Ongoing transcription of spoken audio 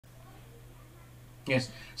Yes.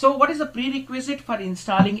 So what is the prerequisite for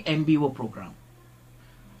installing MBO program?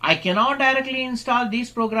 I cannot directly install these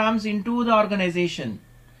programs into the organization.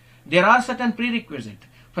 There are certain prerequisites.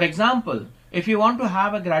 For example, if you want to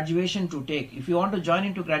have a graduation to take, if you want to join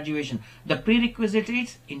into graduation, the prerequisite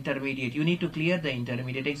is intermediate. You need to clear the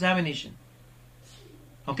intermediate examination.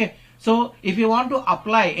 Okay. So if you want to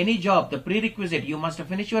apply any job, the prerequisite, you must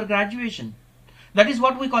finish your graduation. That is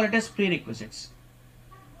what we call it as prerequisites.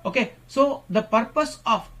 Okay. So the purpose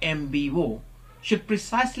of MBO should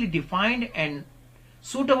precisely defined and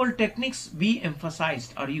suitable techniques be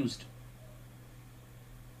emphasized or used.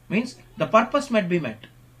 Means the purpose might be met.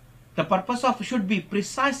 The purpose of should be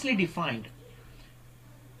precisely defined.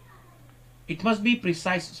 It must be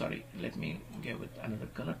precise. Sorry, let me go with another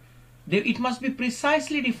color. It must be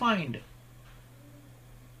precisely defined.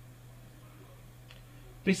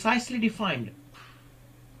 Precisely defined.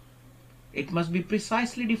 It must be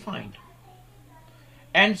precisely defined.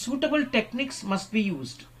 And suitable techniques must be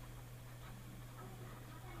used.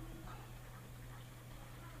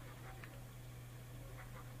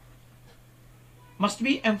 Must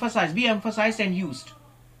be emphasized and used.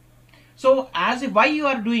 So as if why you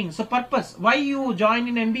are doing, so purpose, why you join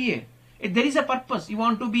in MBA? If there is a purpose, you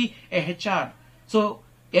want to be a HR. So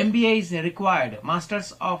MBA is required,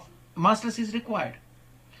 masters is required.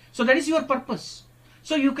 So that is your purpose.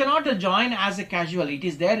 So you cannot join as a casual. It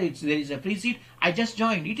is there, there is a free seat, I just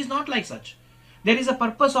joined. It is not like such. There is a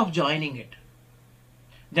purpose of joining it.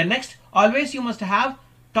 The next, always you must have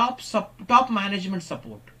top management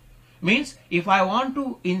support. Means if I want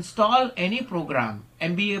to install any program,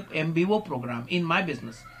 MBO program in my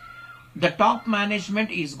business, the top management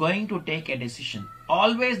is going to take a decision.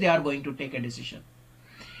 Always they are going to take a decision.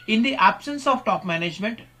 In the absence of top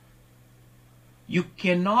management, you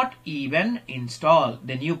cannot even install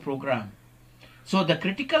the new program. So the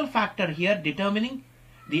critical factor here determining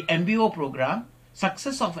the MBO program,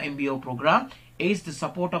 success of MBO program is the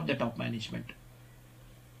support of the top management.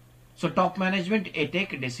 So top management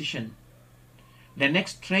take a decision. The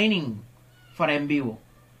next, training for MBO.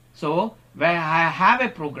 So where I have a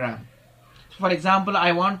program. For example,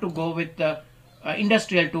 I want to go with the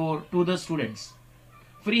industrial tour to the students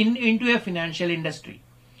into a financial industry.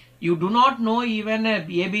 You do not know even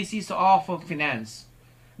ABCs of finance.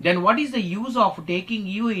 Then what is the use of taking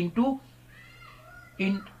you into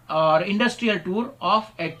industrial tour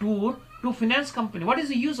of a tour to finance company? What is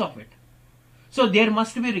the use of it? So there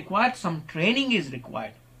must be required, some training is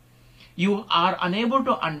required. You are unable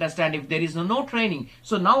to understand if there is no training.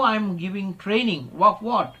 So now I am giving training of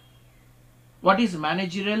what? What is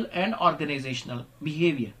managerial and organizational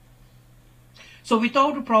behavior? So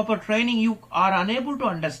without proper training, you are unable to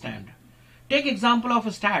understand. Take example of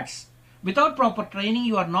stats. Without proper training,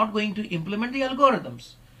 you are not going to implement the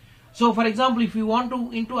algorithms. So for example, if you want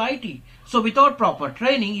to into IT, so without proper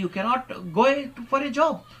training, you cannot go for a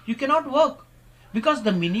job. You cannot work. Because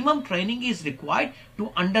the minimum training is required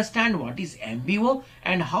to understand what is MBO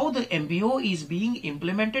and how the MBO is being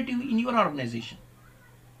implemented in your organization.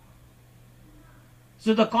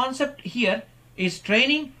 So the concept here is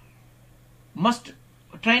training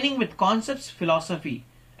with concepts, philosophy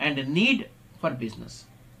and need for business.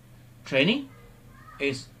 Training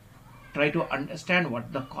is try to understand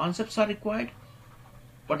what the concepts are required,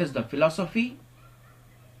 what is the philosophy,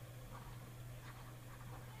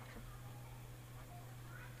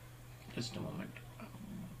 just a moment,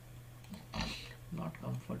 I'm not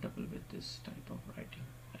comfortable with this type of writing.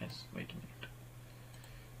 Yes, wait a minute.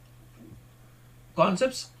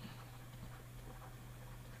 Concepts,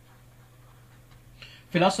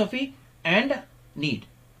 philosophy and need.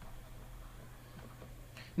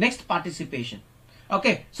 Next, participation.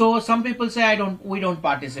 Okay, so some people say we don't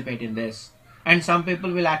participate in this, and some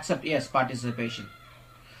people will accept yes, participation.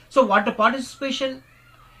 So what the participation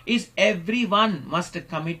is, everyone must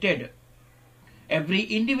committed. Every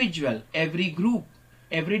individual, every group,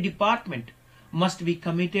 every department must be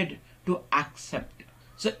committed to accept.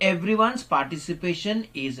 So everyone's participation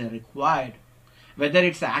is required, whether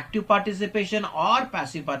it's active participation or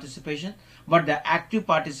passive participation, but the active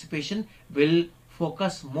participation will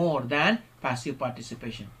focus more than passive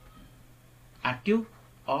participation. Active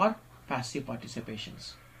or passive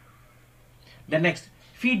participations. The next,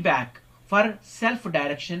 feedback for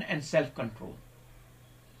self-direction and self-control.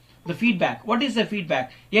 The feedback. What is the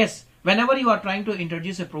feedback? Yes, whenever you are trying to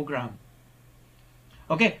introduce a program,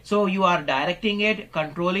 okay, so you are directing it,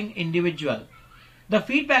 controlling individual. The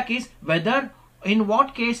feedback is whether in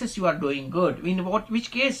what cases you are doing good, in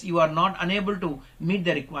which case you are not unable to meet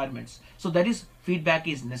the requirements. So that is feedback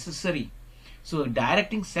is necessary. So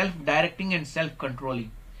directing, self-directing and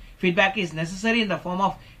self-controlling. Feedback is necessary in the form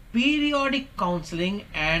of periodic counseling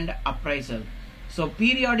and appraisal. So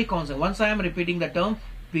periodic counseling, once I am repeating the term,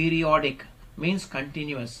 periodic means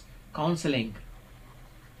continuous counseling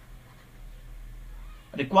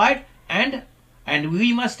required, and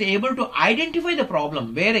we must able to identify the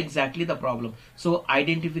problem, where exactly the problem. So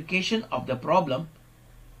identification of the problem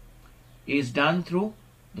is done through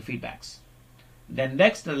the feedbacks. Then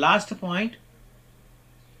next, the last point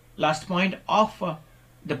of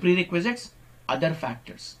the prerequisites, other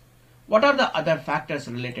factors. What are the other factors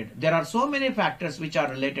related? There are so many factors which are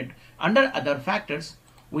related. Under other factors,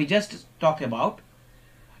 we just talk about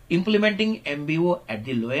implementing MBO at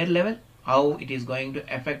the lower level, how it is going to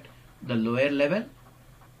affect the lower level.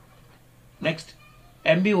 Next,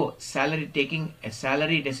 MBO taking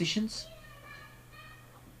salary decisions.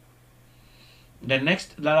 Then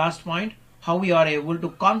next, the last point, how we are able to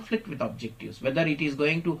conflict with objectives, whether it is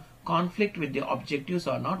going to conflict with the objectives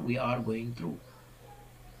or not, we are going through.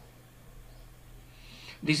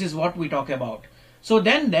 This is what we talk about. So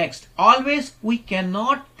then next, always we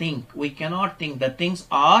cannot think that things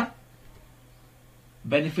are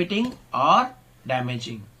benefiting or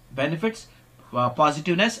damaging. Benefits,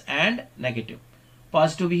 positiveness and negative.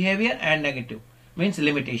 Positive behavior and negative means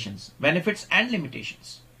limitations. Benefits and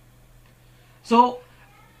limitations. So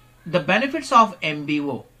the benefits of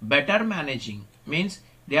MBO, better managing, means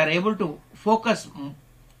they are able to focus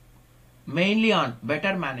mainly on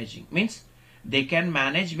better managing, means they can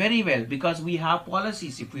manage very well because we have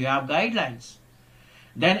policies. If we have guidelines,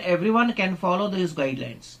 then everyone can follow these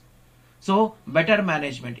guidelines. So better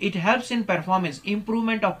management, it helps in performance,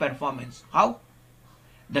 improvement of performance. How?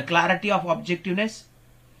 The clarity of objectiveness.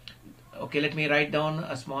 Okay, let me write down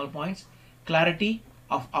a small points. Clarity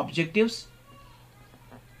of objectives.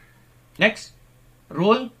 Next,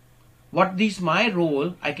 role. What is my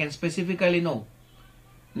role? I can specifically know.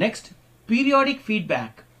 Next, periodic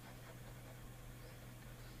feedback.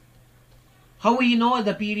 How we know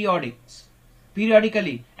the periodically,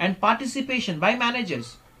 and participation by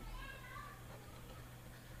managers.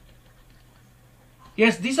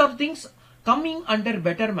 Yes, these are things coming under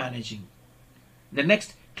better managing. The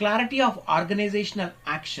next, clarity of organizational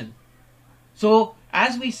action. So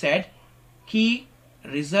as we said, key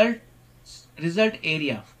result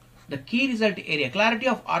area, the key result area, clarity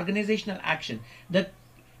of organizational action. The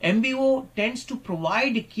MBO tends to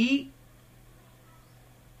provide key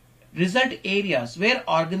result areas where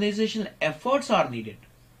organizational efforts are needed.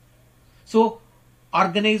 So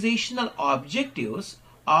organizational objectives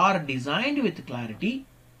are designed with clarity,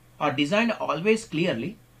 are designed always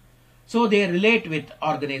clearly. So they relate with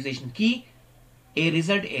organization key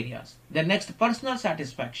result areas. The next, personal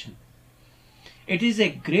satisfaction. It is a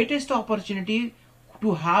greatest opportunity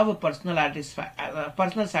to have a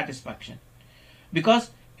personal satisfaction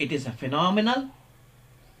because it is a phenomenal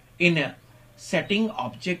in a setting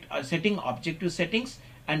objective settings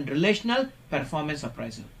and relational performance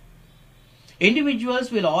appraisal.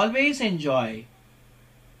 Individuals will always enjoy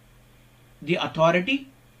the authority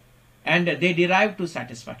and they derive to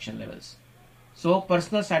satisfaction levels. So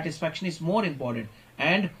personal satisfaction is more important,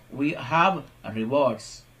 and we have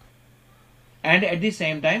rewards. And at the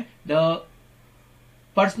same time, the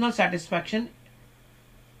personal satisfaction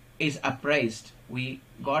is appraised. We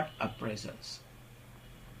got appraisals.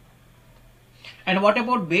 And what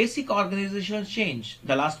about basic organizational change?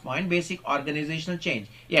 The last point, basic organizational change.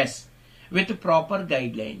 Yes, with proper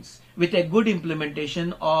guidelines, with a good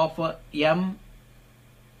implementation of MBO,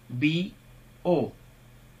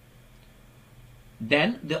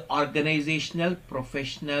 then the organizational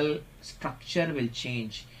professional structure will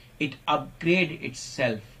change. It upgrades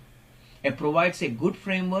itself. It provides a good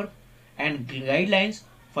framework and guidelines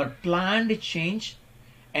for planned change,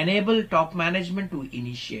 enable top management to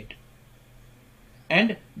initiate.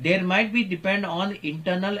 And there might be depend on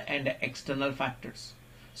internal and external factors.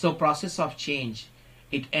 So process of change,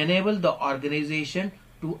 it enables the organization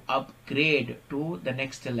to upgrade to the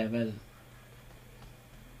next level.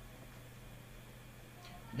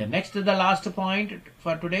 The last point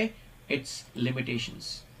for today, it's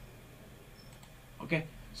limitations. Okay,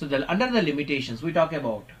 so under the limitations we talk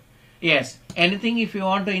about, yes, anything if you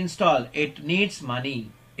want to install, it needs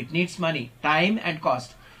money. It needs money, time and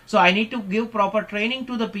cost. So I need to give proper training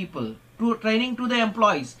to the people, training to the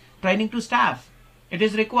employees, training to staff. It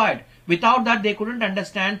is required. Without that, they couldn't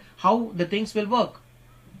understand how the things will work.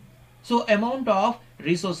 So amount of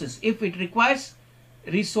resources, if it requires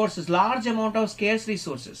resources, large amount of scarce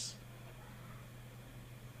resources.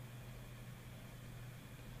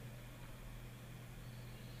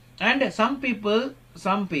 And some people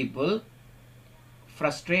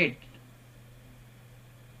frustrate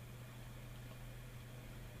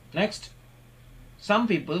Next, some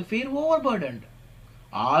people feel overburdened.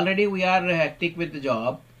 Already we are hectic with the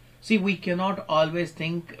job. See, we cannot always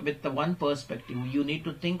think with the one perspective. You need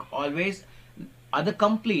to think always other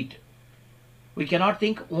complete. We cannot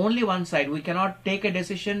think only one side. We cannot take a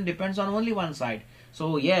decision depends on only one side.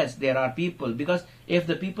 So yes, there are people, because if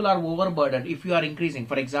the people are overburdened, if you are increasing,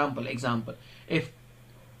 for example, if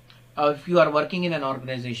you are working in an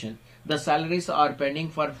organization, the salaries are pending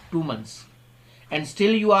for 2 months, and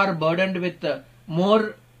still you are burdened with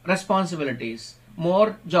more responsibilities,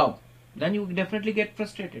 more job, then you definitely get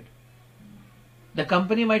frustrated. The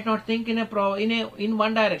company might not think in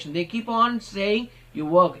one direction. They keep on saying you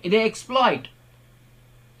work. They exploit.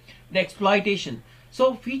 The exploitation.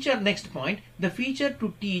 So next point, the feature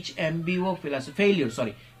to teach MBO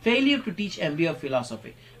philosophy, failure to teach MBO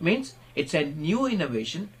philosophy means it's a new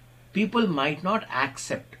innovation people might not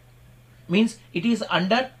accept. Means it is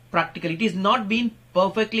under practical. It is not being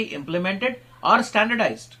perfectly implemented or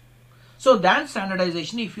standardized. So that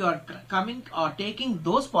standardization, if you are coming or taking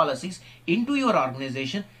those policies into your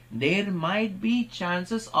organization, there might be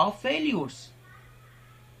chances of failures.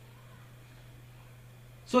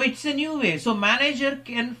 So it's a new way. So manager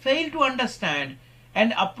can fail to understand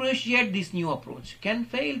and appreciate this new approach. Can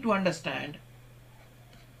fail to understand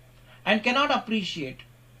and cannot appreciate.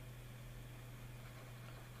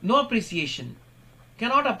 No appreciation.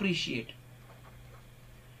 Cannot appreciate.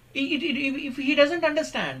 If he doesn't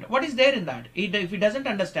understand what is there in that, if he doesn't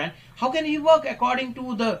understand, how can he work according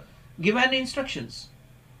to the given instructions?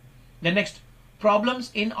 The next, problems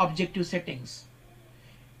in objective settings.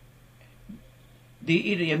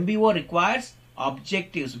 The MBO requires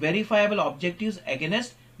objectives, verifiable objectives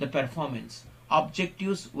against the performance.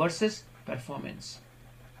 Objectives versus performance.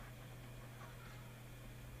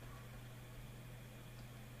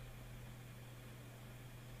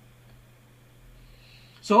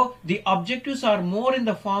 So the objectives are more in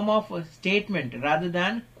the form of a statement rather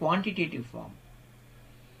than quantitative form.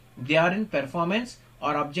 They are in performance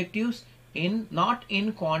or objectives not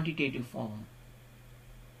in quantitative form.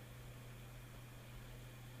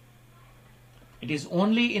 It is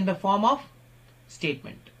only in the form of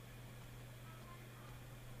statement.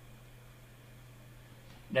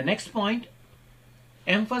 The next point,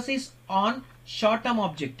 emphasis on short-term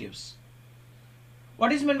objectives.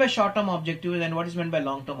 What is meant by short-term objective and what is meant by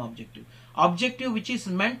long-term objective? Objective which is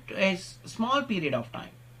meant a small period of time.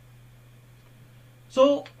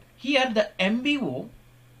 So here the MBO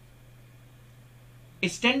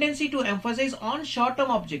is tendency to emphasize on short-term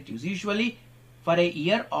objectives, usually for a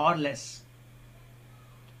year or less.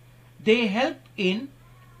 They help in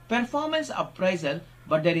performance appraisal,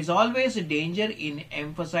 but there is always a danger in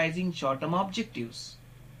emphasizing short-term objectives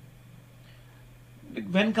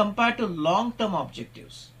when compared to long-term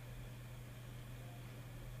objectives.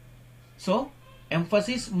 So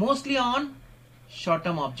emphasis mostly on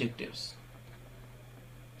short-term objectives.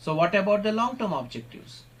 So what about the long-term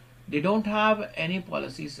objectives? They don't have any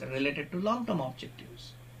policies related to long-term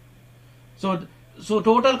objectives. So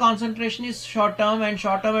total concentration is short-term and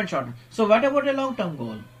short-term and short-term. So what about a long-term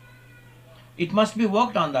goal? It must be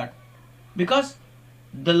worked on that, because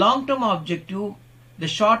the long-term objective, the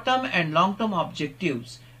short-term and long-term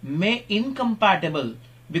objectives may incompatible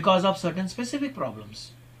because of certain specific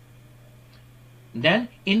problems. Then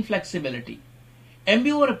inflexibility.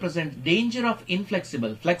 MBO represents danger of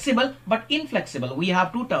inflexible, flexible but inflexible. We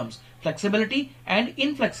have two terms, flexibility and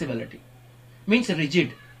inflexibility. Means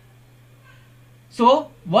rigid.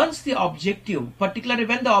 So once the objective, particularly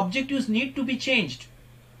when the objectives need to be changed,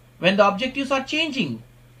 when the objectives are changing,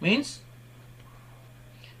 means,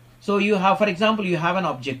 so you have, for example, you have an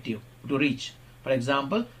objective to reach. For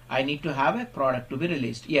example, I need to have a product to be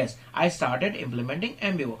released. Yes, I started implementing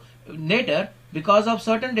MBO. Later, because of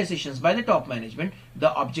certain decisions by the top management,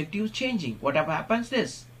 the objective is changing. What happens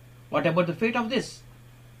this? What about the fate of this?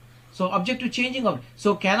 So objective changing of.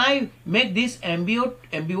 So can I make this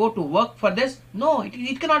MBO to work for this? No,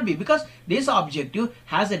 it cannot be, because this objective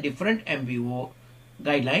has a different MBO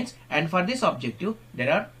guidelines, and for this objective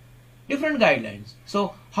there are different guidelines.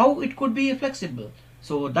 So how it could be flexible?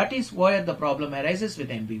 So that is where the problem arises with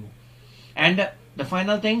MBO. And the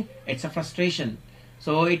final thing, it's a frustration.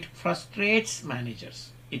 So it frustrates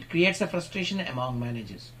managers. It creates a frustration among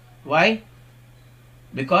managers. Why?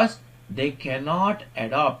 Because they cannot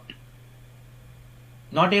adopt,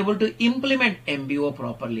 not able to implement MBO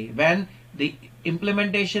properly. When the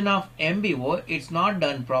implementation of MBO is not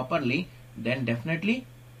done properly, then definitely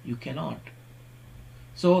you cannot.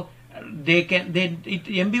 So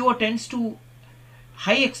MBO tends to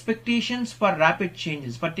high expectations for rapid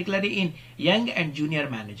changes, particularly in young and junior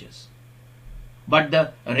managers. but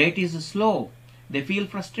the rate is slow. They feel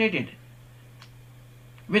frustrated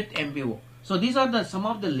with MBO. So these are the some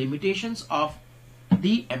of the limitations of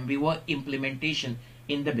the MBO implementation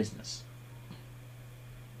in the business.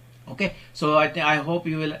 Okay, so I hope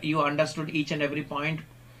you understood each and every point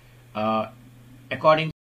according